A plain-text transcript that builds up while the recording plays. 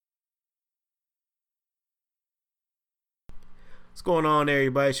What's going on,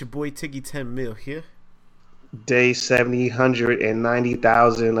 everybody? It's your boy Tiggy 10 Mil here. Day 70,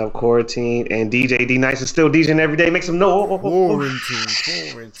 190,000 of quarantine, and DJ D Nice is still DJing every day. Make some noise. Quarantine.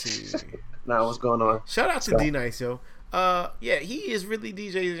 Now, what's going on? Shout out to D Nice, yo. Yeah, he is really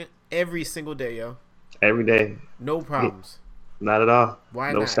DJing every single day, yo. Every day. No problems. Not at all.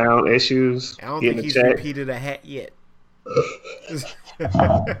 Why no not? sound issues. I don't think he's repeated a hat yet.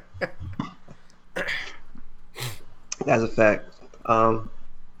 That's a fact.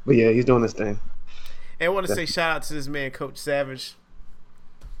 But yeah, he's doing this thing. And I want to say shout out to this man, Coach Savage.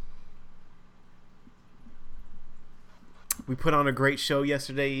 We put on a great show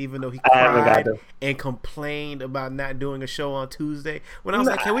yesterday, even though he cried and complained about not doing a show on Tuesday. When I was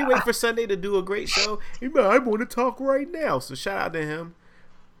like, can we wait for Sunday to do a great show? He's like, I want to talk right now. So shout out to him.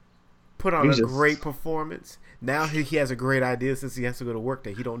 Put on a great performance. Now he has a great idea since he has to go to work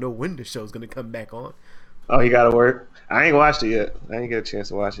that he don't know when the show's going to come back on. Oh, he got to work? I ain't watched it yet. I didn't get a chance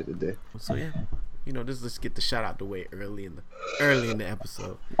to watch it today. So yeah. Let's get the shout out the way early in the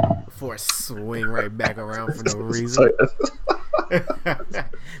episode before I swing right back around for no reason.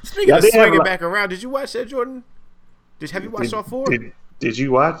 Speaking of swinging back around, did you watch that, Jordan? Have you watched all four? Did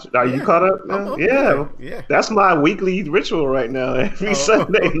you watch? Are you caught up now? Yeah. That's my weekly ritual right now. Every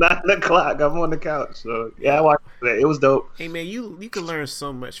Sunday, 9 o'clock, I'm on the couch. So yeah, I watched that. It was dope. Hey man, you can learn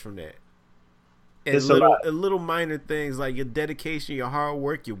so much from that. And little minor things like your dedication, your hard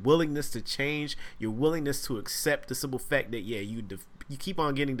work, your willingness to change, your willingness to accept the simple fact that you keep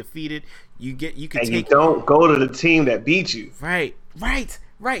on getting defeated. You don't go to the team that beat you. Right.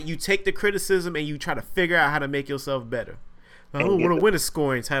 You take the criticism and you try to figure out how to make yourself better. I don't want to win a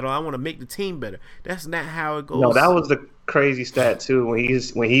scoring title. I want to make the team better. That's not how it goes. No, that was the crazy stat too.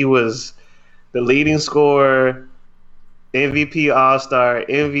 When he was the leading scorer, MVP, All-Star,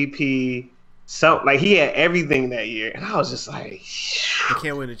 MVP. So, he had everything that year. And I was just like... They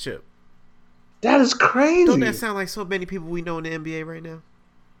can't win a chip. That is crazy. Don't that sound like so many people we know in the NBA right now?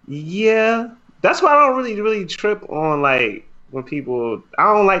 Yeah. That's why I don't really trip on, when people...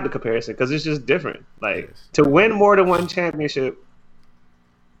 I don't like the comparison because it's just different. To win more than one championship,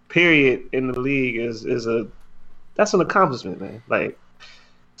 period, in the league that's an accomplishment, man.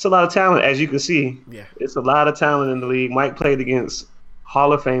 It's a lot of talent, as you can see. Yeah. It's a lot of talent in the league. Mike played against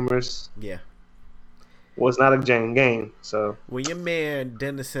Hall of Famers. Yeah. Was not a game. So when your man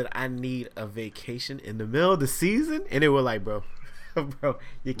Dennis said, "I need a vacation in the middle of the season," and they were like, "Bro,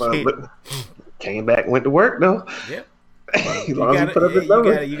 you can't." But came back, went to work though. Yep. You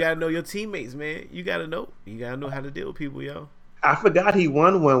gotta know your teammates, man. You gotta know how to deal with people, yo. I forgot he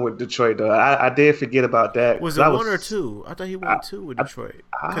won one with Detroit though. I did forget about that. Was it one or two? I thought he won two with Detroit.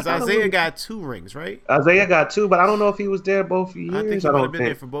 Because Isaiah got 2 rings, right? Isaiah got 2, but I don't know if he was there both years. I think he might have been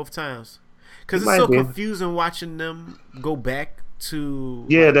there for both times. Because it's so confusing watching them go back to...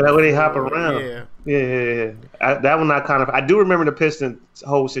 Yeah, the way they hop around. Yeah. That one I do remember the Pistons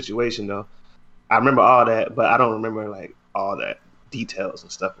whole situation, though. I remember all that, but I don't remember, all that details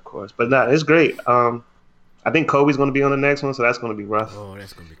and stuff, of course. But, it's great. I think Kobe's going to be on the next one, so that's going to be rough. Oh,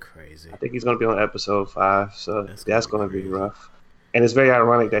 that's going to be crazy. I think he's going to be on episode 5, so that's going to be rough. And it's very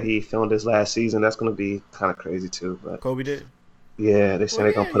ironic that he filmed this last season. That's going to be kind of crazy, too. But Kobe did? Yeah, they said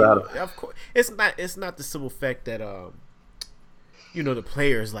they're gonna put out. Of course, it's not the simple fact that the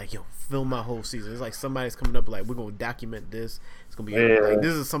players film my whole season. It's like somebody's coming up we're gonna document this. It's gonna be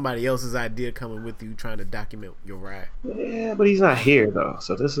this is somebody else's idea coming with you trying to document your ride. Yeah, but he's not here though,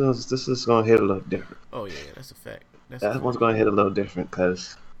 so this is gonna hit a little different. Oh yeah, that's a fact. That one's gonna hit a little different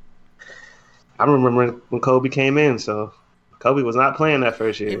because I remember when Kobe came in, so Kobe was not playing that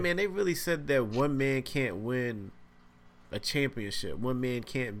first year. Hey man, they really said that one man can't win a championship. One man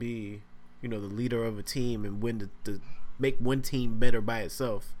can't be, the leader of a team and win the make one team better by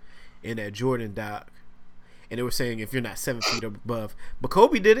itself in that Jordan doc. And they were saying if you're not 7 feet above. But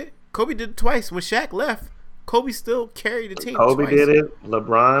Kobe did it. Kobe did it twice. When Shaq left, Kobe still carried the team Kobe twice. Did it.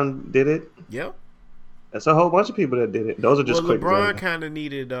 LeBron did it. Yep. That's a whole bunch of people that did it. Those are just quick LeBron kind of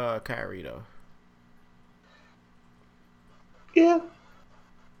needed Kyrie, though. Yeah.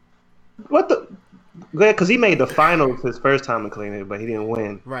 What the... Because he made the finals his first time in Cleveland, but he didn't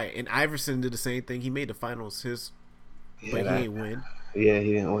win. Right, and Iverson did the same thing. He made the finals but he didn't win. Yeah,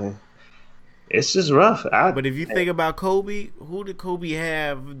 he didn't win. It's just rough. But if you think about Kobe, who did Kobe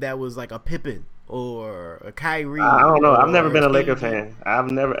have that was like a Pippen or a Kyrie? I don't know. I've never been a Laker fan.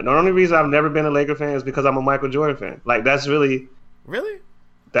 The only reason I've never been a Laker fan is because I'm a Michael Jordan fan. That's really... Really?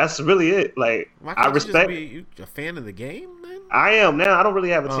 That's really it. I respect... You a fan of the game, then? I am now. I don't really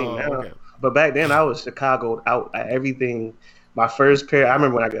have a team now. Okay. But back then, I was Chicago'd out at everything. My first pair, I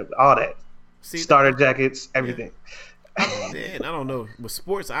remember when I got all that. Starter jackets, everything. Yeah. And I don't know. With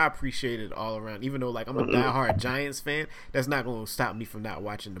sports, I appreciate it all around. Even though, like, I'm a diehard Giants fan, that's not going to stop me from not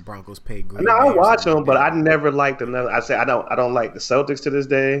watching the Broncos play Green No, Bay I watch them, like but that. I never liked another. I say I don't like the Celtics to this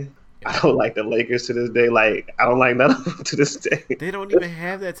day. I don't like the Lakers to this day. Like, I don't like none of them to this day. They don't even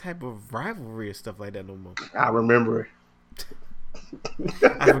have that type of rivalry or stuff like that no more. I remember.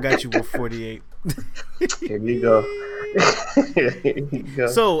 I forgot you were 48. Here you go. Here you go.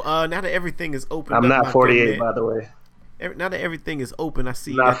 So now that everything is open, I'm not 48, by the way. Now that everything is open, I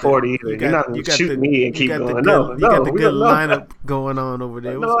see. I'm not 40 either. You're not going to shoot me and keep going. You got the good lineup going on over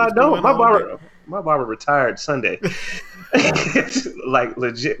there. No, I don't. My barber retired Sunday. Like,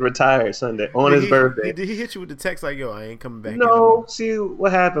 legit retired Sunday on his birthday. Did he hit you with the text like, "Yo, I ain't coming back"? No. See,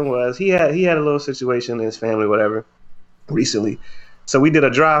 what happened was he had a little situation in his family, whatever, recently. So we did a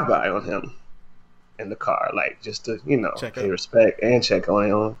drive-by on him in the car, like, just to, pay respect and check on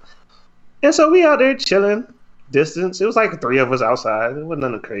him. And so we out there chilling, distance. It was like 3 of us outside. It wasn't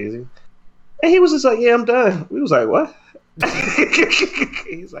nothing crazy. And he was just like, "Yeah, I'm done." We was like, "What?"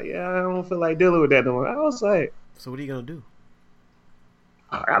 He's like, "Yeah, I don't feel like dealing with that no more." I was like, "So what are you gonna do?"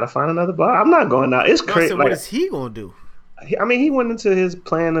 "I gotta find another bar. I'm not going out. It's crazy." So what is he gonna do? I mean, he went into his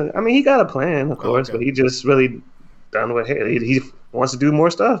plan. I mean, he got a plan, of course, but he just really done with hair. He wants to do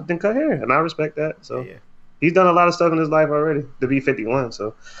more stuff than cut hair, and I respect that. So he's done a lot of stuff in his life already to be 51.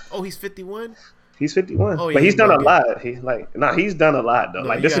 So he's 51. He's 51, but he's done a lot. He's done a lot though. No,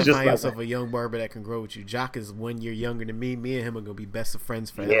 like, this is just find like yourself a young barber that can grow with you. Jock is 1 year younger than me. Me and him are gonna be best of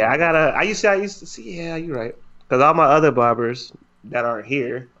friends forever. Yeah, I used to see. Yeah, you're right. Because all my other barbers that aren't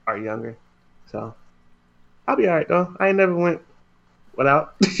here are younger, so I'll be all right though. I ain't never went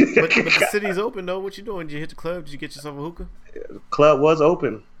without. but the city's open though. What you doing? Did you hit the club? Did you get yourself a hookah? The club was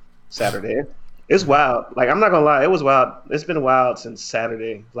open Saturday. It's wild. Like, I'm not gonna lie, it was wild. It's been wild since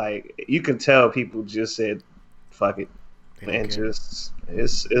Saturday. Like, you can tell people just said, "Fuck it," and just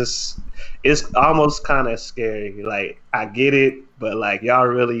it's almost kind of scary. Like, I get it, but like, y'all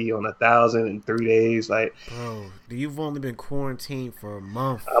really on 1,000 in 3 days? Like, bro, you've only been quarantined for a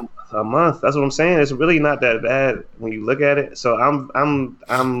month. A month. That's what I'm saying. It's really not that bad when you look at it. So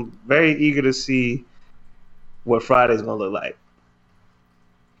I'm very eager to see what Friday's gonna look like.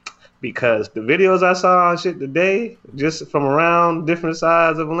 Because the videos I saw on shit today, just from around different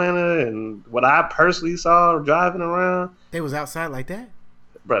sides of Atlanta, and what I personally saw driving around, they was outside like that,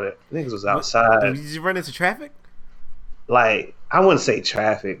 brother. Niggas was outside. Did you run into traffic? Like, I wouldn't say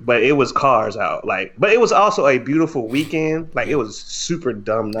traffic, but it was cars out. Like, but it was also a beautiful weekend. Like, it was super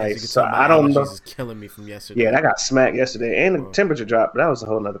dumb nice. So I don't know. Is killing me from yesterday. Yeah, I got smacked yesterday, and the temperature dropped. But that was a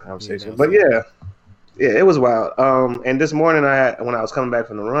whole nother conversation. But yeah. Yeah, it was wild. And this morning, when I was coming back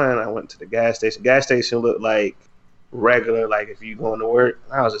from the run, I went to the gas station. Gas station looked like regular, like if you going to work.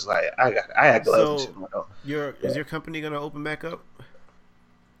 I was just like, I had gloves and shit. Is your company gonna open back up?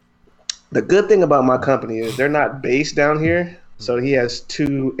 The good thing about my company is they're not based down here, so he has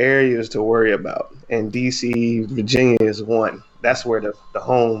 2 areas to worry about, and DC, Virginia is one. That's where the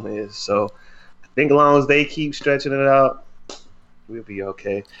home is. So I think as long as they keep stretching it out, we'll be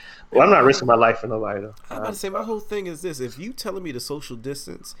okay. Well, I'm not risking my life for nobody, though. I'm about to say, my whole thing is this. If you telling me to social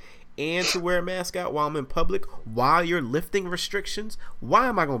distance and to wear a mask out while I'm in public, while you're lifting restrictions, why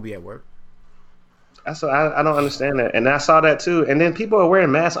am I going to be at work? I don't understand that. And I saw that, too. And then people are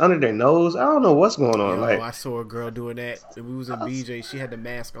wearing masks under their nose. I don't know what's going on. I saw a girl doing that. We was in BJ. She had the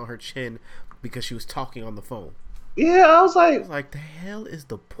mask on her chin because she was talking on the phone. Yeah, I was like, the hell is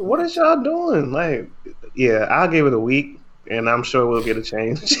the point? What is y'all doing? Like, yeah, I'll give it a week. And I'm sure we'll get a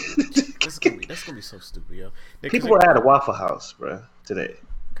change. That's gonna be so stupid, yo. People were at a Waffle House, bro, today.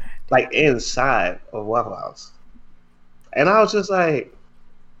 Like, inside of Waffle House. And I was just like,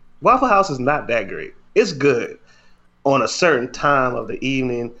 Waffle House is not that great. It's good on a certain time of the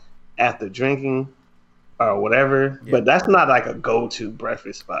evening after drinking or whatever. Yeah. But that's not like a go-to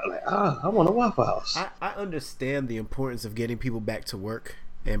breakfast spot. Like, I want a Waffle House. I understand the importance of getting people back to work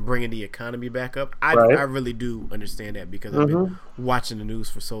and bringing the economy back up. I really do understand that because I've been watching the news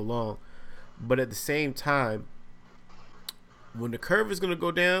for so long. But at the same time, when the curve is going to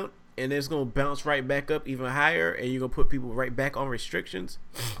go down and it's going to bounce right back up even higher and you're going to put people right back on restrictions,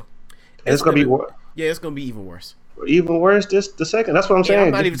 it's going to be worse. Yeah, it's going to be even worse. Even worse just the second. That's what I'm saying.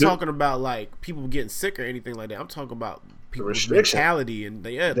 I'm not even talking about like people getting sick or anything like that. I'm talking about people's mentality and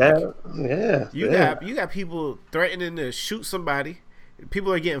you got people threatening to shoot somebody.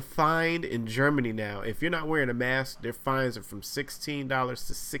 People are getting fined in Germany now. If you're not wearing a mask, their fines are from $16 to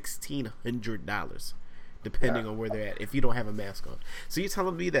 $1,600, depending on where they're at, if you don't have a mask on. So you're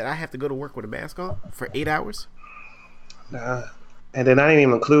telling me that I have to go to work with a mask on for 8 hours? Nah. And then I ain't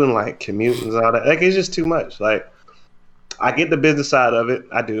even including like commute and all that. Like, it's just too much. Like, I get the business side of it.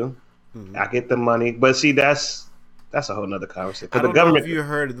 I do. Mm-hmm. I get the money, but see, that's a whole nother conversation. I don't know if you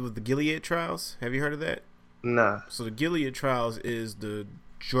heard of the Gilead trials. Have you heard of that? Nah. So the Gilead trials is the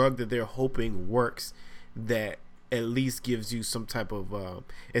drug that they're hoping works, that at least gives you some type of.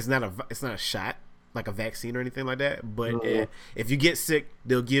 It's not a shot like a vaccine or anything like that. But if you get sick,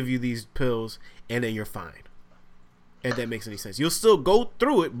 they'll give you these pills, and then you're fine. If that makes any sense, you'll still go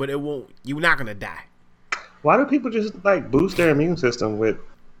through it, but it won't. You're not gonna die. Why do people just like boost their immune system with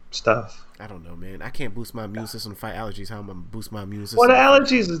stuff? I don't know, man. I can't boost my immune system to fight allergies. How am I gonna boost my immune system? Well, the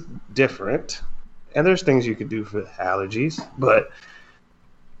allergies is different, and there's things you could do for allergies, but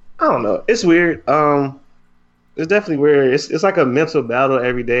I don't know. It's weird. It's definitely weird. It's like a mental battle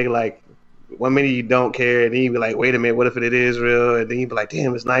every day. Like 1 minute you don't care, and then you be like, wait a minute, what if it is real? And then you be like,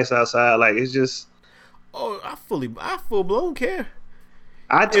 damn, it's nice outside. Like it's just. Oh, I full blown care.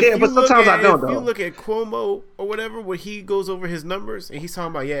 I care, but sometimes I don't. If you look at Cuomo or whatever, when he goes over his numbers and he's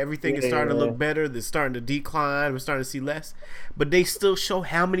talking about everything is starting to look better, they're starting to decline, we're starting to see less, but they still show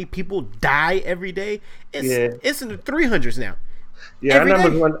how many people die every day. It's in the 300s now. Yeah, our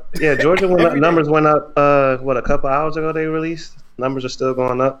numbers went. Yeah, Georgia numbers went up. A couple hours ago they released. Numbers are still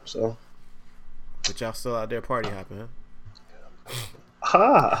going up. So, but y'all still out there party hopping, huh?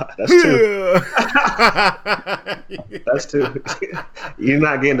 That's two. That's two. You're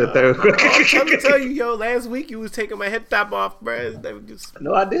not getting the third. I'm gonna tell you, last week you was taking my head top off, bro.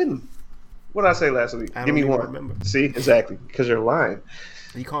 No, I didn't. What did I say last week? Give me one. Remember. See, exactly, because you're lying.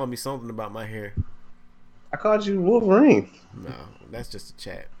 You called me something about my hair. I called you Wolverine. No, that's just a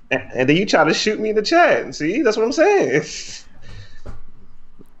chat. And then you try to shoot me in the chat. See, that's what I'm saying.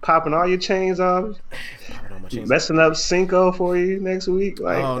 Popping all your chains off. Messing up Cinco for you next week.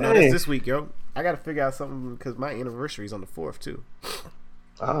 Like, oh no, that's this week, yo. I gotta figure out something because my anniversary is on the 4th too.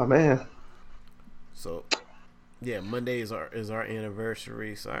 Oh man. So yeah, Monday is our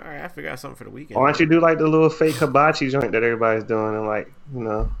anniversary. So all right, I figure out something for the weekend. Why don't you do like the little fake hibachi joint that everybody's doing, and like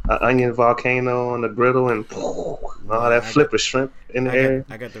an onion volcano on the griddle and all that flip of shrimp in the air?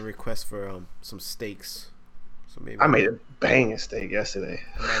 I got the request for some steaks. So maybe I made a banging steak yesterday.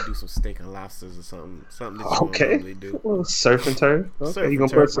 I might do some steak and lobsters or something that you don't normally do. Well, surf and turf. Okay, surf you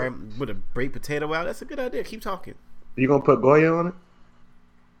gonna turf, put some... with a baked potato out. That's a good idea. Keep talking. You gonna put Goya on it?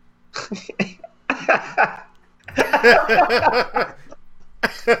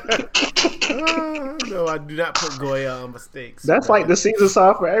 No, I do not put Goya on my steaks. That's like the Caesar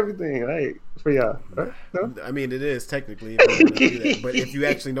sauce for everything, right? For y'all. Right? No? I mean, it is technically, if you do that. But if you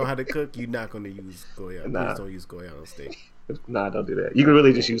actually know how to cook, you're not going to use Goya. Please don't use Goya on steak. Nah, don't do that. You can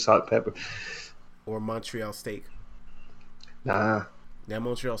really just use salt and pepper. Or Montreal steak. Nah. That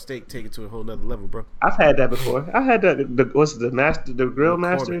Montreal steak, take it to a whole nother level, bro. I've had that before. I had that. What's the grill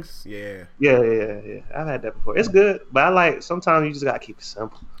master? Yeah. I've had that before. It's good, but I like sometimes you just gotta keep it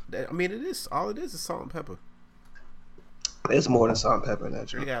simple. I mean, it is all it is salt and pepper. It's more than salt and pepper in that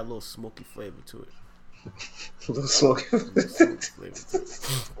drink. It got a little smoky flavor to it. A little smoky flavor.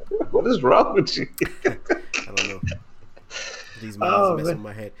 What is wrong with you? I don't know. These minds mess with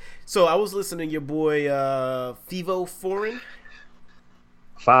my head. So I was listening to your boy Fivo Foreign.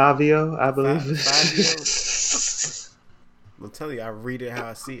 Fabio, I believe. I'm telling you, I read it how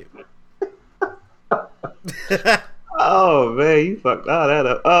I see it. Oh man, you fucked all that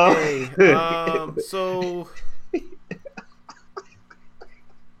up. Oh, hey, so let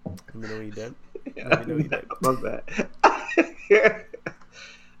me know when you're done. My bad.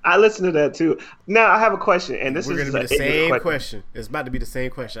 I listened to that too. Now I have a question, and this is gonna be the same question. It's about to be the same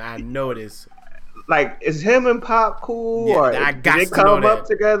question. I know it is. Like, is him and Pop cool? Yeah, or I got did they come up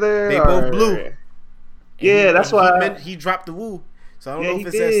together? They both blew. Yeah, that's why he dropped the woo. So I don't know if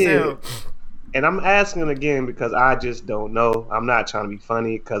it's that sound. And I'm asking again because I just don't know. I'm not trying to be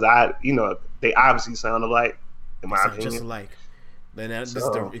funny because they obviously sound alike. In my opinion, just alike. Then this is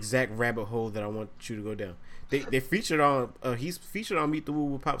the exact rabbit hole that I want you to go down. They featured on. He's featured on Meet the Woo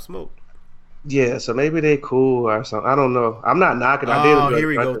with Pop Smoke. Yeah, so maybe they cool or something. I don't know. I'm not knocking. Here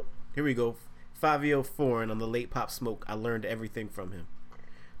we go. Fabio Foreign on the late Pop Smoke. I learned everything from him.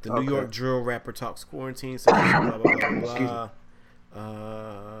 The New York drill rapper talks quarantine. So blah blah blah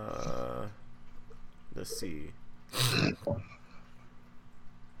blah. Let's see.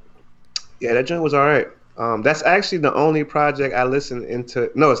 Yeah, that joint was all right. That's actually the only project I listened into.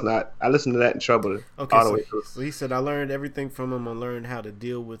 No, it's not. I listened to that in Trouble. Okay, so he said I learned everything from him. I learned how to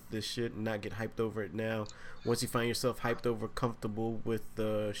deal with this shit and not get hyped over it now. Once you find yourself hyped over, comfortable with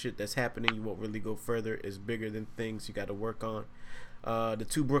the shit that's happening, you won't really go further. It's bigger than things you got to work on. The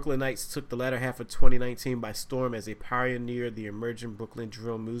two Brooklynites took the latter half of 2019 by storm as they pioneered the emerging Brooklyn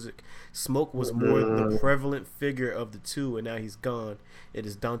drill music. Smoke was more the prevalent figure of the two, and now he's gone. It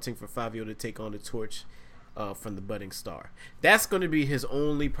is daunting for Fabio to take on the torch from the budding star. That's going to be his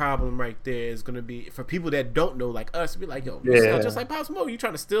only problem right there. Is going to be for people that don't know, like us, be like, yo, you sound just like Pop Smoke. You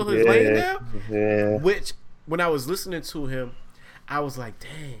trying to steal his lane now? Yeah. Which, when I was listening to him, I was like,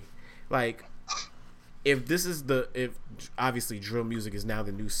 dang, like. If obviously drill music is now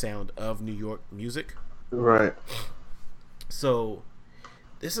the new sound of New York music, right? So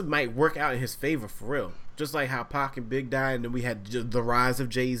this might work out in his favor for real. Just like how Pac and Big died, and then we had the rise of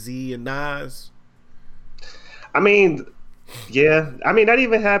Jay-Z and Nas. I mean, yeah. I mean that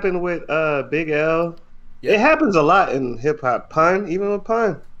even happened with Big L. Yep. It happens a lot in hip hop. Pun, even with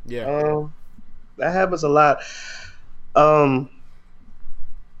Pun. Yeah. That happens a lot.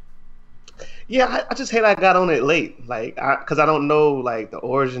 Yeah, I just hate I got on it late, like, because I don't know like the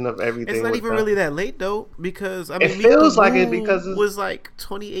origin of everything. It's not even really that late though, because I mean, it feels like it because it was like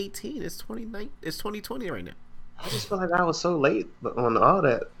 2018. It's 2020 right now. I just feel like I was so late on all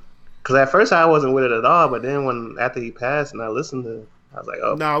that, because at first I wasn't with it at all, but then after he passed and I listened to it, I was like,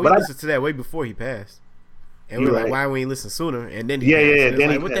 oh. No, we listened to that way before he passed, and we were like, why we ain't listen sooner? And then he passed. Then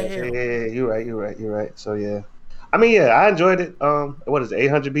like, what the hell? Yeah, you're right. So yeah. I mean, yeah, I enjoyed it. What is it,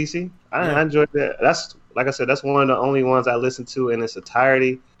 800 BC? I enjoyed that. That's, like I said, that's one of the only ones I listened to in its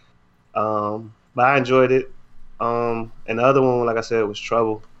entirety. But I enjoyed it. And the other one, like I said, was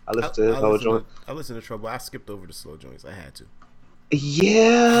Trouble. I listened to his whole joint. I listened to Trouble. I skipped over the slow joints. I had to.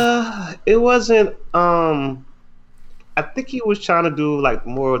 Yeah, it wasn't. I think he was trying to do like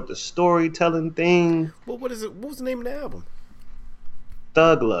more of the storytelling thing. Well, what is it? What was the name of the album?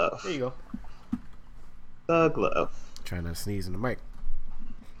 Thug Love. There you go. Thug Love. Trying not to sneeze in the mic.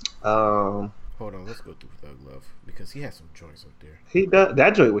 Hold on, let's go through Thug Love because he has some joints up there. He does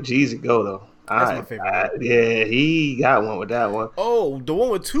that joint with Jeezy go though. That's my favorite. Yeah, he got one with that one. Oh, the one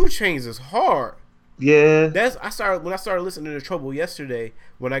with 2 Chainz is hard. Yeah, when I started listening to Trouble yesterday.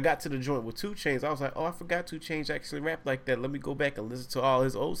 When I got to the joint with 2 Chainz, I was like, oh, I forgot 2 Chainz actually rap like that. Let me go back and listen to all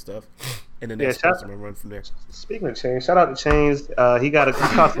his old stuff, and then that's I'm gonna run from there. Speaking of Chainz, shout out to Chainz. He got a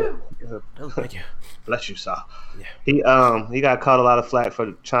oh, thank you. Bless you, Saw. Yeah. He got caught a lot of flack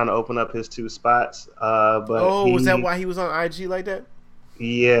for trying to open up his 2 spots. But was that why he was on IG like that?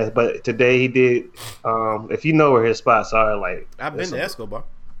 Yeah, but today he did. If you know where his spots are, like I've been to Escobar.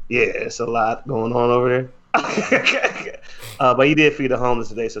 Yeah, it's a lot going on over there. But he did feed the homeless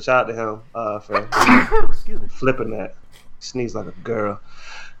today, so shout out to him for excuse me, flipping that. Sneeze like a girl.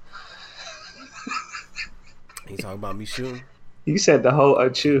 He talking about me shooting. You said the whole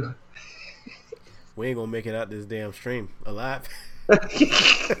chew. We ain't gonna make it out this damn stream alive.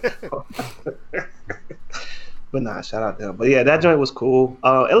 But nah, shout out to him. But yeah, that joint was cool.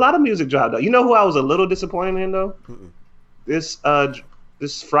 A lot of music dropped though. You know who I was a little disappointed in though?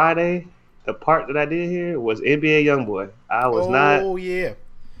 This Friday, the part that I did here was NBA YoungBoy. I was not. Oh yeah.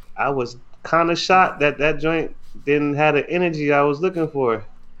 I was kind of shocked that joint didn't have the energy I was looking for.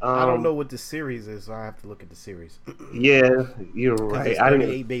 I don't know what the series is, so I have to look at the series. Yeah, you're right. I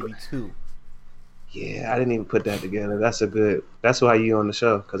didn't. Baby 2. Yeah, I didn't even put that together. That's why you on the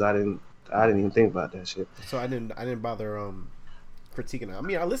show, because I didn't even think about that shit. So I didn't bother critiquing it. I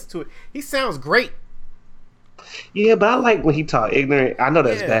mean, I listened to it. He sounds great. Yeah, but I like when he talk ignorant. I know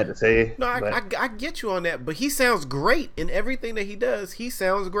that's bad to say. No, I get you on that, but he sounds great in everything that he does. He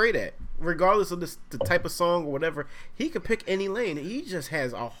sounds great at, regardless of the type of song or whatever. He could pick any lane. He just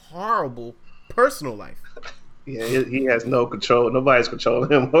has a horrible personal life. Yeah, he has no control. Nobody's controlling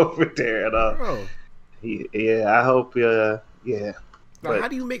him over there at all. Bro. I hope. Yeah. Now, how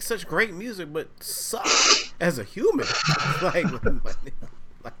do you make such great music but suck as a human? like,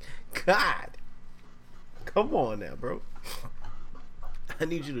 God. Come on now, bro. I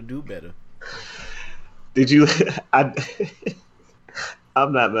need you to do better. Did you? I'm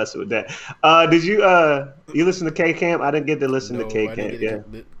not messing with that. Did you? You listen to K Camp? I didn't get to listen to K Camp. Yeah,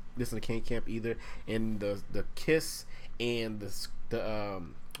 listen to K Camp either. And the Kiss and the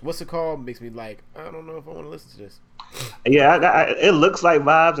what's it called makes me like, I don't know if I want to listen to this. Yeah, it looks like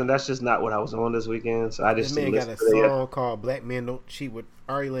vibes, and that's just not what I was on this weekend. So I just this man got a song called "Black Man Don't Cheat" with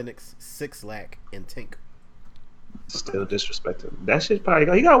Ari Lennox, Six Lack, and Tink. Still disrespecting. That shit probably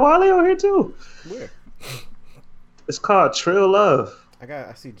go. You got Wale on here too. Where? It's called Trill Love.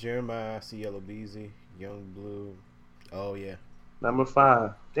 I see Jeremiah. I see Yellow Beezy, Young Blue. Oh yeah. Number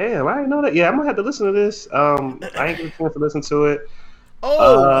 5. Damn, I didn't know that. Yeah, I'm gonna have to listen to this. I ain't getting a chance to listen to it.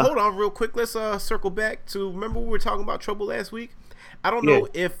 Oh, hold on, real quick. Let's circle back to. Remember we were talking about Trouble last week. I don't know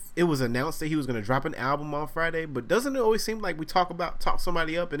if it was announced that he was going to drop an album on Friday, but doesn't it always seem like we talk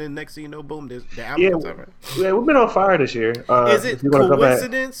somebody up, and then next thing you know, boom, the album comes out, right? Yeah, we've been on fire this year. Is it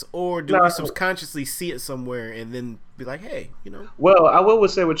coincidence, or do we subconsciously see it somewhere and then be like, hey, you know? Well, I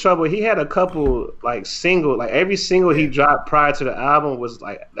would say with Trouble, he had a couple like single, like every single he dropped prior to the album was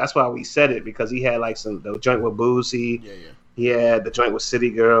like, that's why we said it, because he had like the joint with Boosie. Yeah. He had the joint with City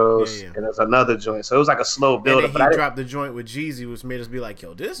Girls, and there's another joint. So it was like a slow build up. And he dropped the joint with Jeezy, which made us be like,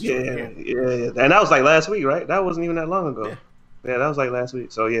 yo, this joint. Yeah. And that was like last week, right? That wasn't even that long ago. Yeah, that was like last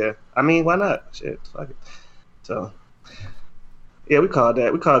week. So yeah, I mean, why not? Shit, fuck it. So yeah, we called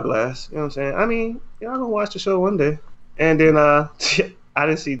that. We called Glass. You know what I'm saying? I mean, y'all gonna watch the show one day. And then I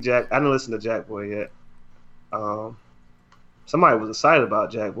didn't see Jack. I didn't listen to Jack Boy yet. Somebody was excited about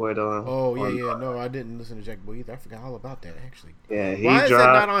Jack Boy though. Oh yeah. No, I didn't listen to Jack Boy either. I forgot all about that actually. Yeah, Why is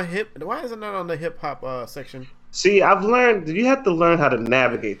it not on the hip hop section? See, I've learned you have to learn how to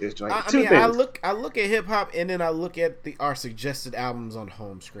navigate this joint. I look at hip hop and then I look at our suggested albums on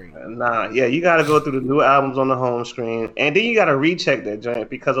home screen. You got to go through the new albums on the home screen, and then you got to recheck that joint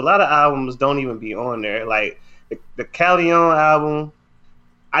because a lot of albums don't even be on there. Like the Callejon album,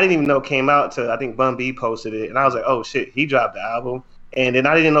 I didn't even know it came out till I think Bun B posted it, and I was like, oh shit, he dropped the album, and then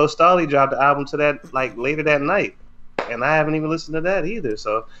I didn't know Starly dropped the album to that like later that night, and I haven't even listened to that either.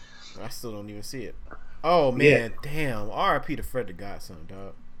 So I still don't even see it. Oh man, damn! R.I.P. to Fred the Godson,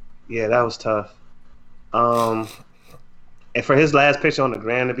 dog. Yeah, that was tough. And for his last picture on the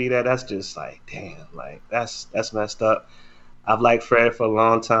gram to be that's just like, damn, like that's messed up. I've liked Fred for a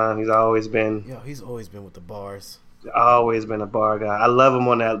long time. He's always been with the bars. Always been a bar guy. I love him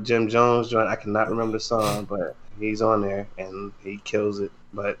on that Jim Jones joint. I cannot remember the song, but he's on there and he kills it.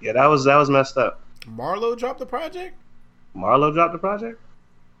 But yeah, that was messed up. Marlo dropped the project? I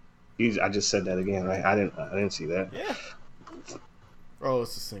just said that again, right? I didn't see that. Yeah. Oh,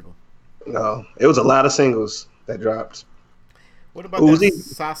 it's a single. No, it was a lot of singles that dropped. What about that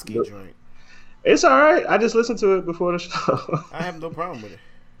Saskia joint? It's all right. I just listened to it before the show. I have no problem with it.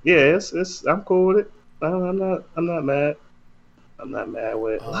 Yeah, I'm cool with it. I'm not mad. I'm not mad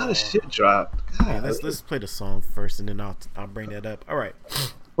with it. A lot of shit dropped. God, let's play the song first, and then I'll bring that up. All right.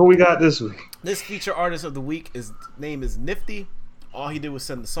 What we got this week? This feature artist of the week name is Nifty. All he did was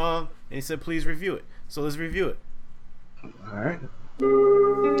send the song, and he said, please review it. So let's review it. All right.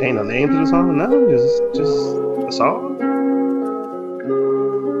 Ain't no name to the song? No, just a song?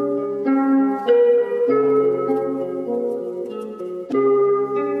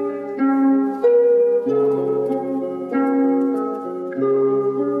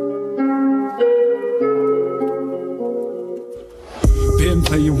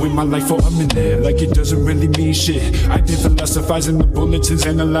 Playing with my life for a minute, like it doesn't really mean shit. I've been philosophizing the bulletins,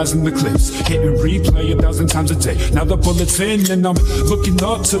 analyzing the clips, hitting replay 1,000 times a day. Now the bullet's in and I'm looking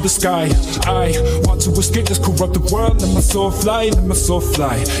up to the sky. I want to escape this corrupted world, let my soul fly,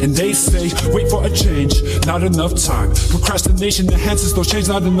 And they say, wait for a change, not enough time. Procrastination enhances those change,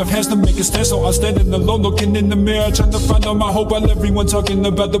 not enough hands to make it stand. So I'm standing alone, looking in the mirror, trying to find out my hope while everyone talking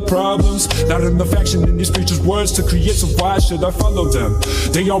about the problems. Not enough action in these preachers' words to create, so why should I follow them?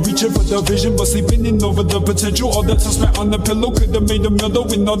 They all reaching for the vision, but sleeping in over the potential. All that time spent on the pillow could have made a meal, though.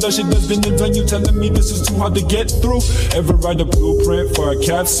 With all that shit that's been done, you telling me this is too hard to get through. Ever write a blueprint for a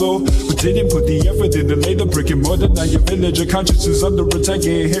capsule, but didn't put the effort in to lay the brick and mortar? Now your village, your conscience is under attack,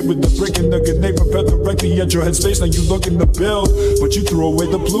 getting hit with the brick and the good neighbor fell directly at your headspace. Now you looking to build, but you threw away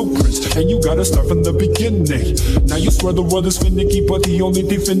the blueprints, and you gotta start from the beginning. Now you swear the world is finicky, but the only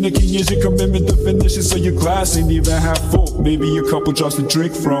thing finicky is your commitment to finish it. So your glass ain't even half full, maybe a couple drops to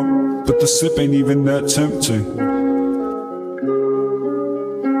drink from, but the sip ain't even that tempting.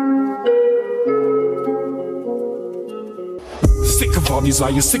 Sick of all these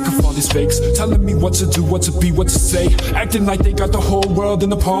liars, sick of all these fakes, telling me what to do, what to be, what to say, acting like they got the whole world in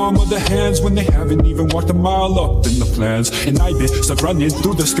the palm of their hands when they haven't even walked a mile up in the plans. And I've been stuck running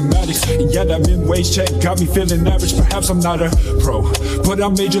through the schematics, and yet I'm in wage check, got me feeling average. Perhaps I'm not a pro, but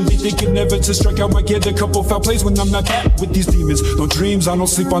I'm majorly thinking never to strike out. Might get a couple foul plays when I'm not that with these demons. No dreams, I don't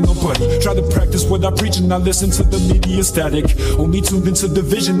sleep on nobody. Try to practice what I preach and I listen to the media static. Only tuned into the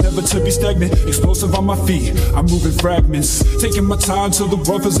vision, never to be stagnant. Explosive on my feet, I'm moving fragments, taking my time till the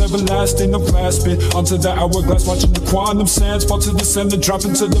rough is everlasting. I'm clasping onto the hourglass, watching the quantum sands fall to the center,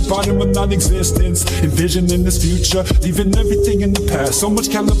 dropping to the bottom of non-existence. Envisioning this future, leaving everything in the past. So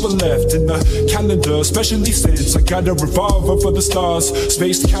much caliber left in the calendar, especially since I got a revolver for the stars.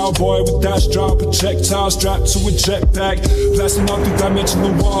 Space cowboy with dash drop, projectile strapped to a jetpack, blasting off through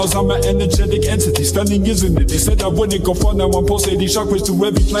dimensional walls. I'm an energetic entity, stunning isn't it? They said I wouldn't go far, now I'm pulsating shockwaves to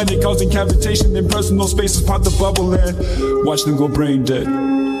every planet, causing cavitation in personal spaces. Pop the bubble and watch them go go brain dead.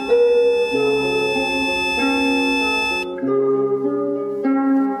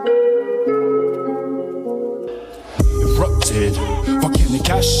 Erupted, volcanic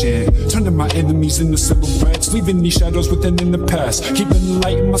ash in, turning my enemies into silhouettes, leaving these shadows within in the past, keeping the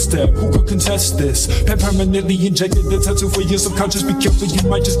light in my step. Who could contest this? Pen permanently injected the tattoo for your subconscious. Be careful, you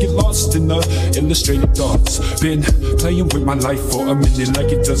might just get lost in the illustrated thoughts. Been playing with my life for a minute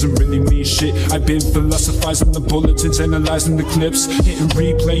like it doesn't really mean shit. I've been philosophizing the bulletins, analyzing the clips, hitting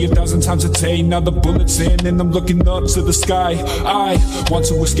replay 1,000 times a day. Now the bullet's in and I'm looking up to the sky. I want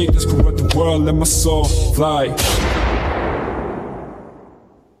to escape this corrupted world, let my soul fly.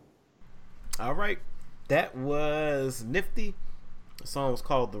 All right, that was Nifty. The song was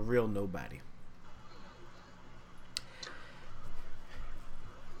called "The Real Nobody."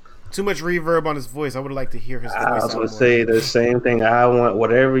 Too much reverb on his voice. I would like to hear his voice. I was going to say the same thing. I want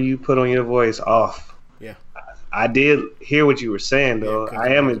whatever you put on your voice off. Yeah. I did hear what you were saying though. I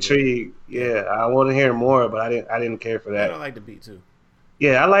am intrigued. Yeah, I want to hear more, but I didn't care for that. I like the beat too.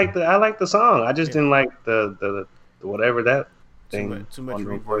 Yeah, I like the song. I just didn't like the whatever that thing. Too much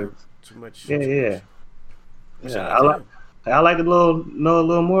reverb. Too much. Yeah. I like to know a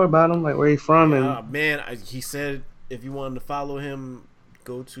little more about him, like where he's from. And man, he said if you wanted to follow him,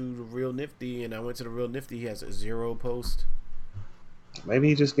 go to the Real Nifty, and I went to the Real Nifty. He has a 0 post. Maybe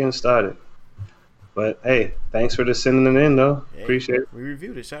he's just getting started. But hey, thanks for just sending it in though. Hey, appreciate it. We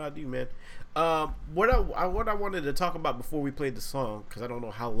reviewed it. Shout out to you, man. What I wanted to talk about before we played the song, because I don't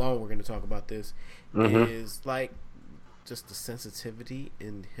know how long we're going to talk about this, is like just the sensitivity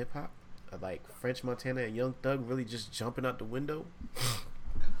in hip hop. Like French Montana and Young Thug really just jumping out the window.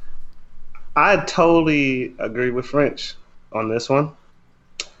 I totally agree with French on this one.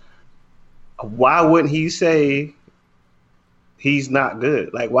 Why wouldn't he say he's not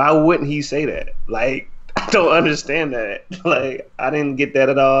good? Like, why wouldn't he say that? Like, I don't understand that. Like, I didn't get that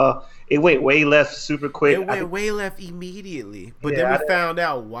at all. It went way left super quick. It went way left immediately, but then we found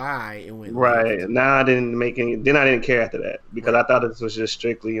out why it went right. left. Now I didn't make any. Then I didn't care after that because I thought this was just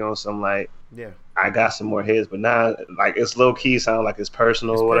strictly on some like. Yeah. I got some more hits, but now like it's low key, sound like it's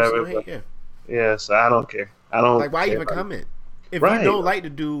personal or whatever. Personal hate, yeah. So I don't care. I don't like. Why even comment? If you don't like the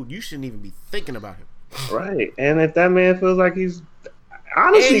dude, you shouldn't even be thinking about him. Right. And if that man feels like he's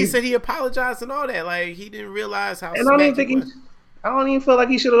honestly, and he said he apologized and all that. Like he didn't realize how. And I don't even think I don't even feel like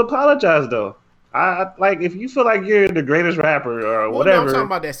he should have apologized though. I like if you feel like you're the greatest rapper or whatever. No, I'm talking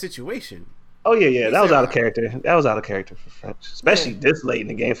about that situation. Oh yeah. That was out of character. That was out of character for French, especially this late in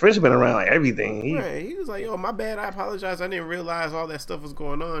the game. French been around like everything. He was like, "Yo, my bad. I apologize. I didn't realize all that stuff was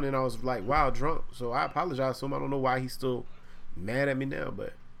going on, and I was like wild drunk. So I apologize to him. I don't know why he's still mad at me now,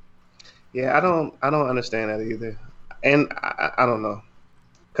 but yeah, I don't understand that either, and I don't know.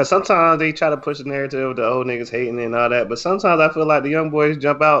 Because sometimes they try to push the narrative of the old niggas hating and all that. But sometimes I feel like the young boys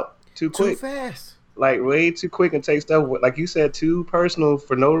jump out too quick. Too fast. Like, way too quick and take stuff, like you said, too personal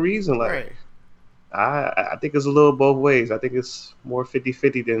for no reason. Like, right. I think it's a little both ways. I think it's more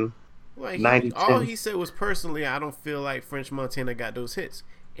 50-50 than 90-10. All he said was, personally, I don't feel like French Montana got those hits.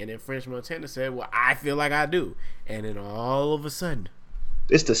 And then French Montana said, well, I feel like I do. And then all of a sudden.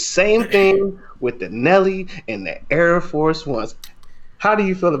 It's the same thing with the Nelly and the Air Force Ones. How do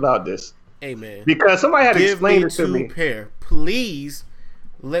you feel about this? Hey, man. Because somebody had to explain it to me. Please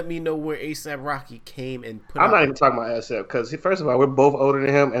let me know where A$AP Rocky came and put I'm not even talking about A$AP because, first of all, we're both older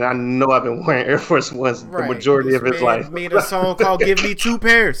than him, and I know I've been wearing Air Force Ones the majority of his life. Made a song called Give Me 2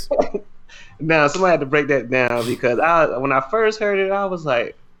 Pairs. Now, somebody had to break that down because when I first heard it, I was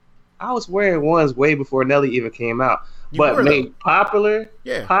like, I was wearing ones way before Nelly even came out. But made popular,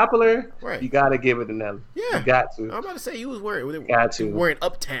 right. You gotta give it to Nelly. Yeah, you got to. I'm about to say you was wearing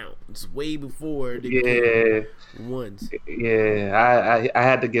Uptown. It's way before the ones. Yeah, I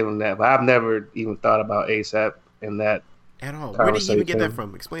had to give him that, but I've never even thought about A$AP in that at all. Where did you even get that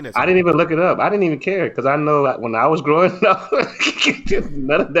from? Explain that to me. I didn't even look it up. I didn't even care because I know when I was growing up,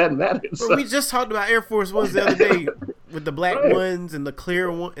 none of that mattered. So. We just talked about Air Force Ones the other day with the black ones and the clear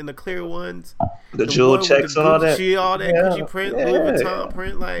ones. The jewel checks and all that. All that Gucci print, Louis Vuitton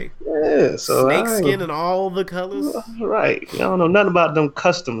print, like so snake skin and all the colors. Right. I don't know nothing about them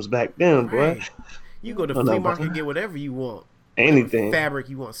customs back then, boy. You go to flea market and get whatever you want. Anything. Fabric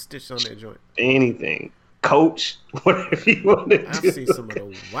you want stitched on that joint. Anything. Coach, whatever you want to do. I've seen some of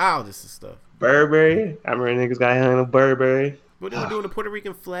the wildest stuff. Burberry. I remember niggas got hung on Burberry. But they were doing the Puerto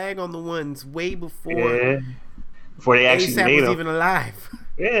Rican flag on the ones way before. Yeah. Before they actually A$AP made was them. even alive.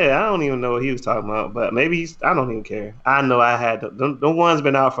 Yeah, I don't even know what he was talking about, but maybe I don't even care. I know I had the ones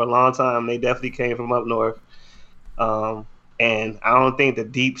been out for a long time. They definitely came from up north. And I don't think the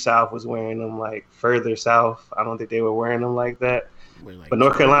Deep South was wearing them like further south. I don't think they were wearing them like that. But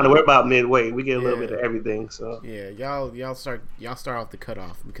North Carolina, we're about midway. We get a little bit of everything. So yeah, y'all start off the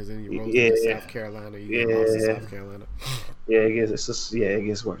cutoff because then you roll to South Carolina. You get lost in South Carolina. Yeah, it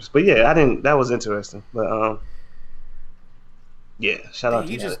gets worse. But yeah, that was interesting. But yeah, shout out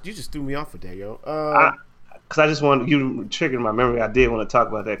to you. You just threw me off with that, yo. Because I just wanted you triggered my memory. I did want to talk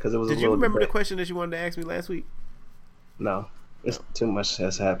about that because it was. Did you remember the question that you wanted to ask me last week? No. It's too much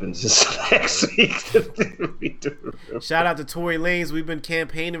has happened since last week. Shout out to Tory Lanez. We've been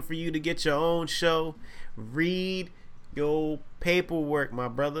campaigning for you to get your own show. Read your paperwork, my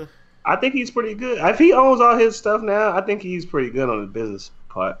brother. I think he's pretty good. If he owns all his stuff now, I think he's pretty good on the business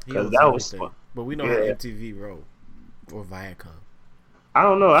part. Because that was fun. But we know how MTV roll or Viacom. I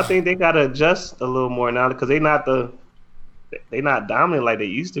don't know. I think they gotta adjust a little more now because they're not dominant like they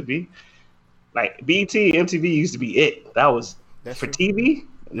used to be. Like BT, MTV used to be it. That's for true. TV?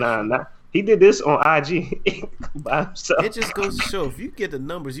 Nah. He did this on IG by himself. It just goes to show if you get the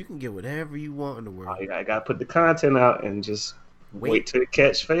numbers, you can get whatever you want in the world. I gotta put the content out and just wait till it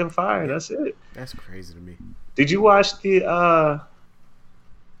catch fire. That's it. That's crazy to me. Did you watch the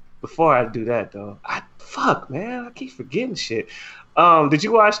before I do that though? I keep forgetting shit. Did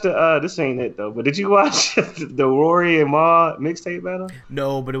you watch the this ain't it though, but did you watch the Rory and Ma mixtape battle?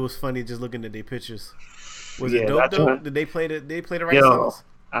 No, but it was funny just looking at their pictures. Was it dope though? Did they play the right songs?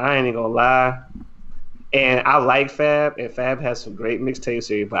 I ain't gonna lie. And I like Fab, and Fab has some great mixtape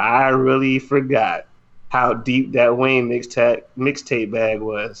series, but I really forgot how deep that Wayne mixtape bag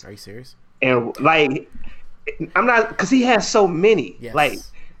was. Are you serious? And like, I'm not, because he has so many. Yes. Like,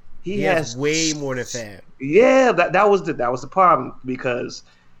 he has way more than Fab. Yeah, that was the problem because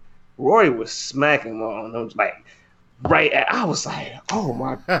Rory was smacking him on. I was like, I was like, oh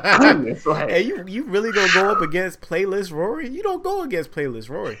my goodness! Like, hey, you really gonna go up against Playlist Rory? You don't go against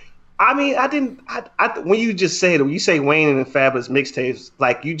Playlist Rory. I mean, when you just say it, when you say Wayne and Fab's mixtapes,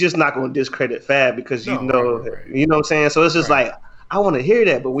 like you just not gonna discredit Fab because you know what I'm saying. So it's just like I want to hear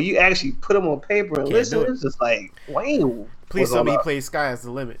that, but when you actually put them on paper and listen, it's just like Wayne. Please tell me he plays Sky Is the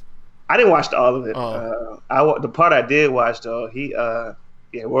Limit. I didn't watch all of it. The part I did watch though,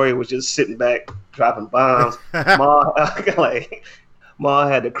 Rory was just sitting back dropping bombs. Ma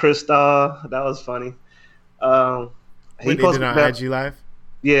had the crystal. That was funny. He posted on IG Live.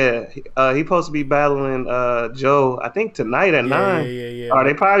 Yeah, he supposed to be battling Joe. I think tonight at 9. Yeah. Are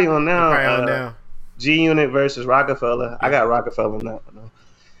they probably on now? They're probably on now. G Unit versus Rockefeller. I got Rockefeller now.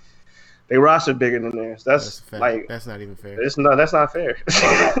 They roster bigger than theirs. That's like that's not even fair. That's not fair.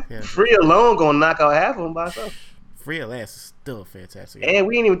 Free alone gonna knock out half of them by itself. Free at Last is still fantastic. And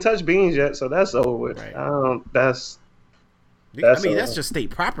we ain't even touched Beans yet, so that's over with. Right. That's just state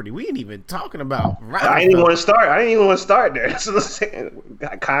property. We ain't even talking about. I didn't even want to start there. That's what I'm saying. We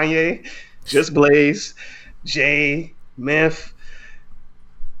got Kanye, Just Blaze, Jay, Meth,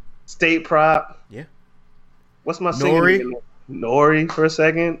 State Prop. Yeah. What's my singer? Nori for a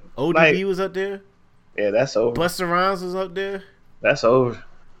second. ODB was up there. Yeah, that's over. Busta Rhymes was up there. That's over.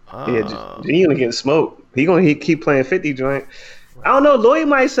 Yeah, G-Unit getting smoked. He gonna keep playing 50 joint. I don't know. Lloyd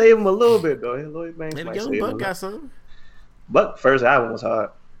might save him a little bit though. Lloyd Banks might save him. Buck got something. Buck first album was hard.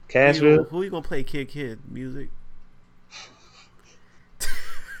 Cashville. Who you gonna play Kid music?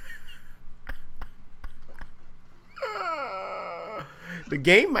 The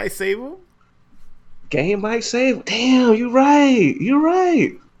Game might save him. Game might save. Damn, you're right.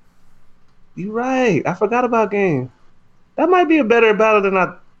 I forgot about Game. That might be a better battle than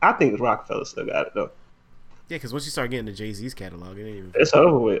I think Rockefeller still got it though. Yeah, because once you start getting to Jay-Z's catalog, it's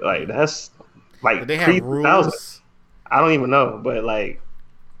over with. Like that's like they have rules. I don't even know, but like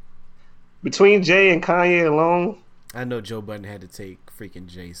between Jay and Kanye alone, I know Joe Budden had to take freaking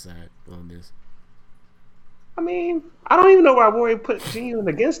Jay's side on this. I mean, I don't even know why Rory put G-Unit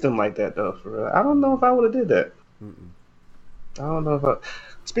against him like that, though. For real. I don't know if I would have did that. I don't know if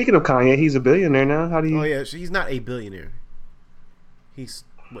Speaking of Kanye, he's a billionaire now. How do you... Oh, yeah. He's not a billionaire. He's,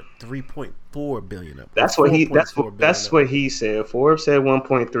 3.4 billion up. That's what he said. Forbes said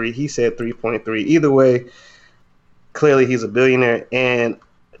 1.3. He said 3.3. Either way, clearly he's a billionaire. And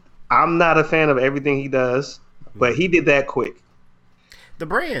I'm not a fan of everything he does, but he did that quick. The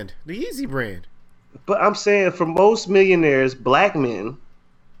brand. The Yeezy brand. But I'm saying for most millionaires, black men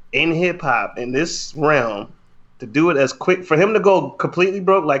in hip hop in this realm, to do it as quick, for him to go completely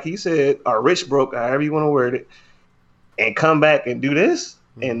broke, like he said, or rich broke, however you want to word it, and come back and do this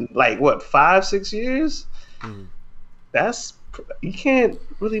in 5-6 years, that's, you can't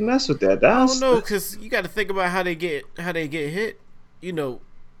really mess with that. I don't know, because you got to think about how they get hit.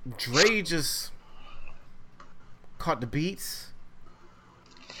 Dre just caught the beats.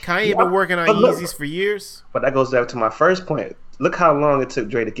 Kanye been working on Yeezys for years. But that goes back to my first point. Look how long it took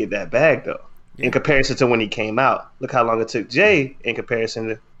Dre to get that bag, though. Yeah. In comparison to when he came out. Look how long it took Jay in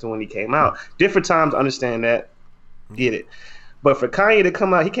comparison to when he came out. Different times, understand that. Get it. But for Kanye to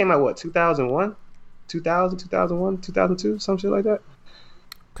come out, he came out, what, 2001? 2000, 2001, 2002? Some shit like that?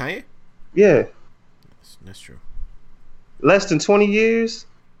 Kanye? Yeah. That's true. Less than 20 years?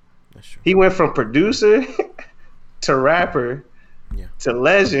 That's true. He went from producer to rapper to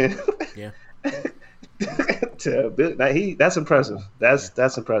legend. Yeah. That's impressive.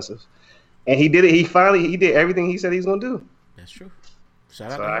 That's impressive. And he did it. He did everything he said he was gonna do. That's true.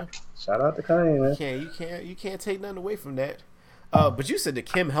 Shout out to Kanye, man. You can't take nothing away from that. But you said, did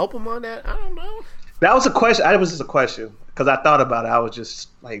Kim help him on that? I don't know. That was a question. It was just a question because I thought about it. I was just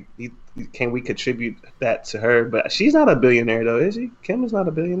like, can we contribute that to her? But she's not a billionaire, though, is she? Kim is not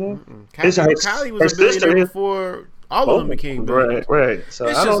a billionaire. Kylie was a billionaire before all of them became billionaires. Right. So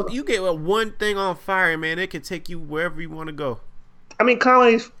it's just, you get one thing on fire, man, it can take you wherever you want to go. I mean,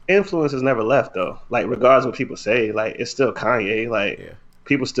 Kanye's influence has never left, though. Like, regardless of what people say, like, it's still Kanye. Like,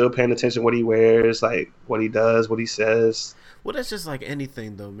 people still paying attention to what he wears, like, what he does, what he says. Well, that's just like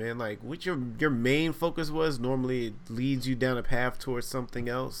anything, though, man. Like, what your main focus was, normally it leads you down a path towards something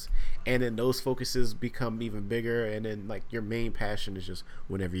else, and then those focuses become even bigger, and then, like, your main passion is just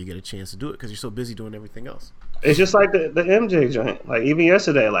whenever you get a chance to do it because you're so busy doing everything else. It's just like the MJ joint. Like, even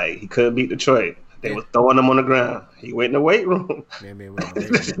yesterday, like, he couldn't beat Detroit. They were throwing him on the ground. He went in the weight room.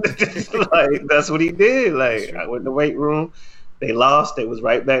 Like, that's what he did. Like, I went in the weight room. They lost. They was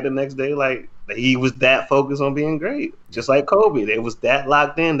right back the next day. Like, he was that focused on being great. Just like Kobe. They was that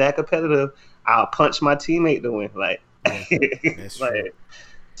locked in, that competitive. I'll punch my teammate to win. Like, that's true.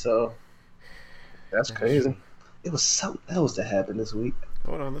 So, that's crazy. It was something else that happened this week.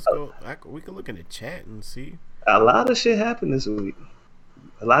 Hold on, let's go. We can look in the chat and see. A lot of shit happened this week.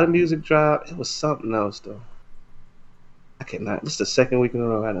 A lot of music dropped. It was something else, though. I cannot. This is the second week in a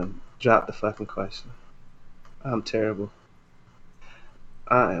row I done dropped the fucking question. I'm terrible.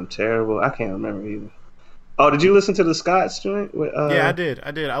 I am terrible. I can't remember either. Oh, did you listen to the Scott's joint? Yeah, I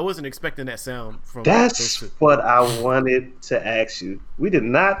did. I wasn't expecting that sound from. That's what I wanted to ask you. We did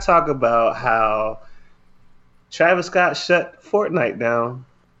not talk about how Travis Scott shut Fortnite down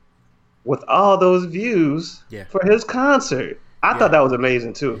with all those views for his concert. I thought that was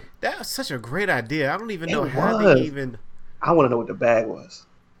amazing too. That was such a great idea. I don't even know how they even. I want to know what the bag was.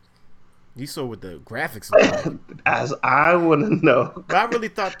 You saw what the graphics like. As I want to know. But I really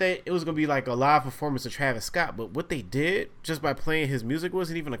thought that it was going to be like a live performance of Travis Scott. But what they did, just by playing his music,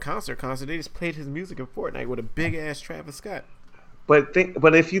 wasn't even a concert. They just played his music in Fortnite with a big-ass Travis Scott. But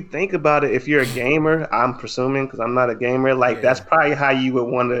if you think about it, if you're a gamer, I'm presuming, because I'm not a gamer, like that's probably how you would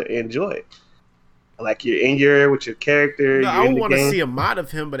want to enjoy it. Like you're in with your character. No, I don't want to see a mod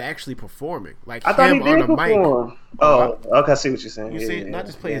of him, but actually performing. Like I him on a mic. Okay, I see what you're saying. You see, not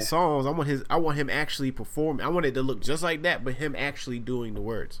just playing songs. I want him actually performing. I want it to look just like that, but him actually doing the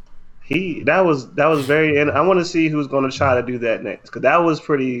words. That was very. And I want to see who's going to try to do that next, because that was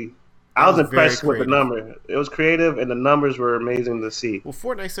pretty. I was impressed with the number. It was creative, and the numbers were amazing to see. Well,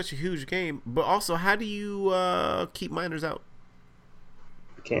 Fortnite's such a huge game, but also, how do you keep minors out?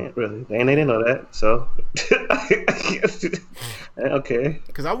 Can't really. They didn't know that, so okay.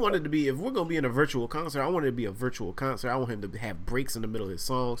 Because I wanted to be, if we're gonna be in a virtual concert, I want it to be a virtual concert. I want him to have breaks in the middle of his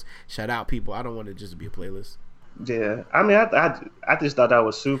songs, shout out people. I don't want it just to be a playlist. Yeah, I mean, I just thought that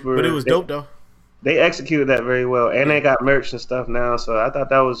was super. But it was dope though. They executed that very well, and they got merch and stuff now. So I thought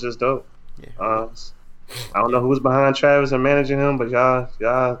that was just dope. Yeah. I don't know who's behind Travis and managing him, but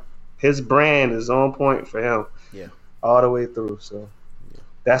y'all, his brand is on point for him. Yeah. All the way through. So.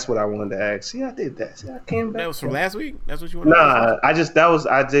 That's what I wanted to ask. See, I did that. See, I came back. That was from last week? That's what you wanted to ask?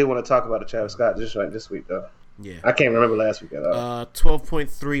 I did want to talk about the Travis Scott just like this week, though. Yeah. I can't remember last week at all.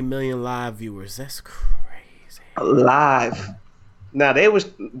 12.3 million live viewers. That's crazy. Live. Now,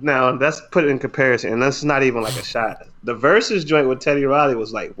 that's put it in comparison, and that's not even like a shot. The Versus joint with Teddy Riley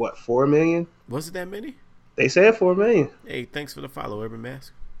was like, what, 4 million? Was it that many? They said 4 million. Hey, thanks for the follow, Urban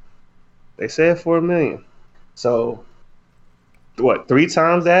Mask. They said 4 million. So... what, 3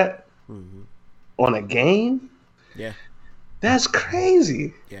 times that on a game? Yeah. That's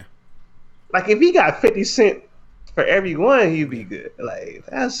crazy. Yeah. Like, if he got 50 Cent for every one, he'd be good. Like,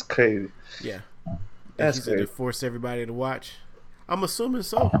 that's crazy. Yeah. That's crazy. To force everybody to watch. I'm assuming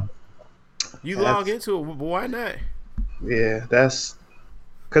so. You log into it, but why not? Yeah, that's...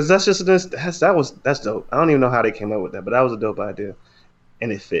 because that's dope. I don't even know how they came up with that, but that was a dope idea.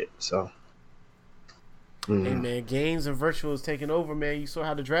 And it fit, so... Hey man, games and virtual is taking over, man. You saw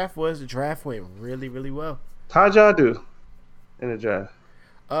how the draft was. The draft went really, really well. How'd y'all do in the draft?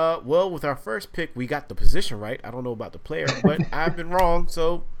 Well, with our first pick, we got the position right. I don't know about the player, but I've been wrong.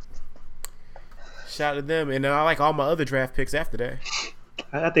 So, shout out to them. And I like all my other draft picks after that.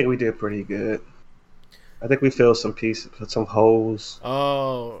 I think we did pretty good. I think we filled some pieces, some holes.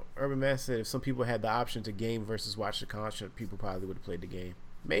 Oh, Urban Mass said if some people had the option to game versus watch the concert, people probably would have played the game.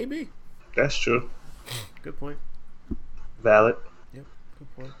 Maybe. That's true. Good point. Valid. Yep,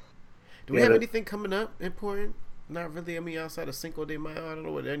 good point. Do we have anything coming up important? Not really. I mean, outside of Cinco de Mayo, I don't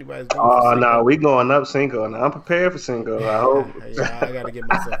know what anybody's doing. Oh, no, we going up Cinco. Now, I'm prepared for Cinco. I hope. Yeah, I got to get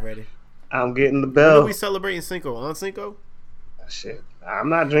myself ready. I'm getting the bell. When are we celebrating Cinco? On Cinco? Shit. I'm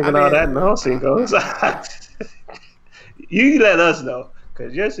not drinking all that no Cinco. You let us know,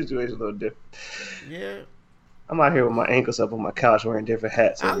 because your situation is a little different. Yeah. I'm out here with my ankles up on my couch wearing different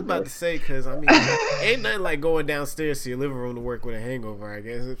hats. I was about to say, because, I mean, ain't nothing like going downstairs to your living room to work with a hangover, I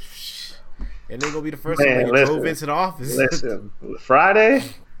guess. And they're going to be the first one that drove into the office. Listen, Friday,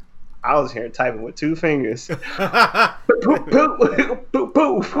 I was here typing with 2 fingers. Dancing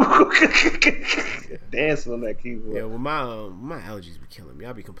on that keyboard. Yeah, well, my allergies were killing me.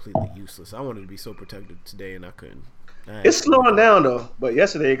 I'd be completely useless. I wanted to be so productive today, and I couldn't. It's slowing down, though. But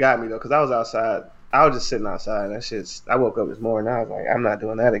yesterday it got me, though, because I was outside. I was just sitting outside, and that shit's... I woke up this morning, and I was like, I'm not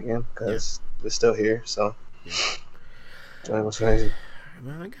doing that again, because it's still here, so... Yeah. That was crazy.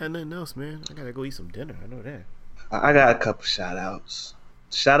 Man, I got nothing else, man. I gotta go eat some dinner. I know that. I got a couple shout outs.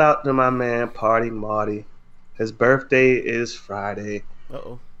 Shout out to my man Party Marty. His birthday is Friday.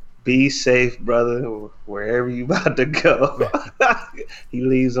 Uh-oh. Be safe, brother, wherever you about to go. He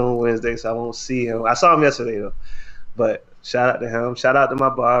leaves on Wednesday, so I won't see him. I saw him yesterday though. But shout out to him. Shout out to my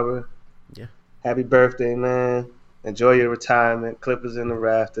barber. Yeah. Happy birthday, man. Enjoy your retirement. Clippers in the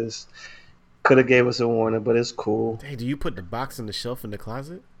rafters. Could have gave us a warning, but it's cool. Hey, do you put the box on the shelf in the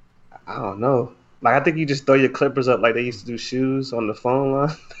closet? I don't know. Like, I think you just throw your clippers up like they used to do shoes on the phone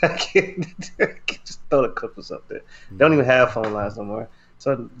line. Just throw the clippers up there. They don't even have phone lines no more.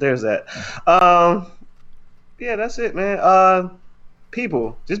 So there's that. Yeah, that's it, man.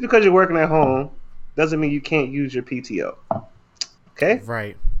 People, just because you're working at home doesn't mean you can't use your PTO. Okay?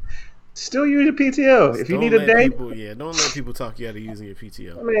 Right. Still use your PTO. If you need a day. Don't let people talk you out of using your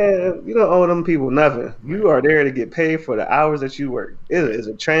PTO. Man, you don't owe them people nothing. You are there to get paid for the hours that you work. It is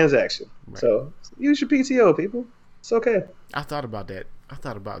a transaction. Right. So use your PTO, people. It's okay. I thought about that. I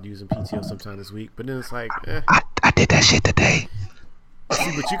thought about using PTO sometime this week, but then it's like, I did that shit today.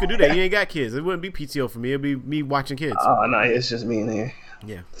 See, but you could do that. You ain't got kids. It wouldn't be PTO for me. It'd be me watching kids. Oh, no, it's just me in here.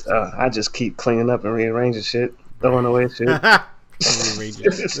 Yeah. So I just keep cleaning up and rearranging shit, throwing away shit.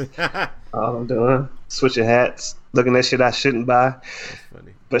 All I'm doing, switching hats, looking at shit I shouldn't buy, That's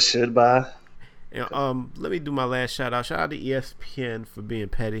funny, but should buy. And, let me do my last shout out. Shout out to ESPN for being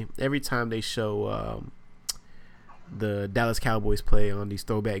petty. Every time they show the Dallas Cowboys play on these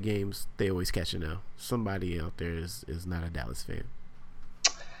throwback games, they always catch it now. Somebody out there is not a Dallas fan.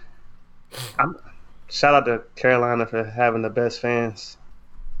 Shout out to Carolina for having the best fans.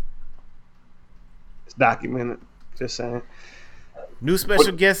 It's documented. Just saying. New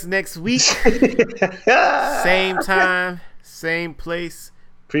special guest next week. Same time, same place.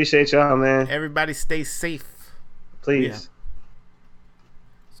 Appreciate y'all, man. Everybody stay safe. Please. Yeah.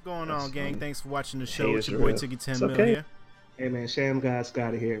 What's going on, gang? Thanks for watching the show. It's your real. boy Tiki 10 It's Mil okay. here. Hey, man, Sham God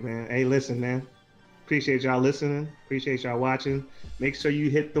Scotty here, man. Hey, listen, man. Appreciate y'all listening. Appreciate y'all watching. Make sure you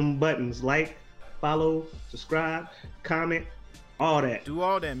hit them buttons. Like, follow, subscribe, comment, all that. Do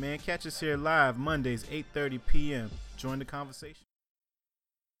all that, man. Catch us here live Mondays, 8:30 p.m. Join the conversation.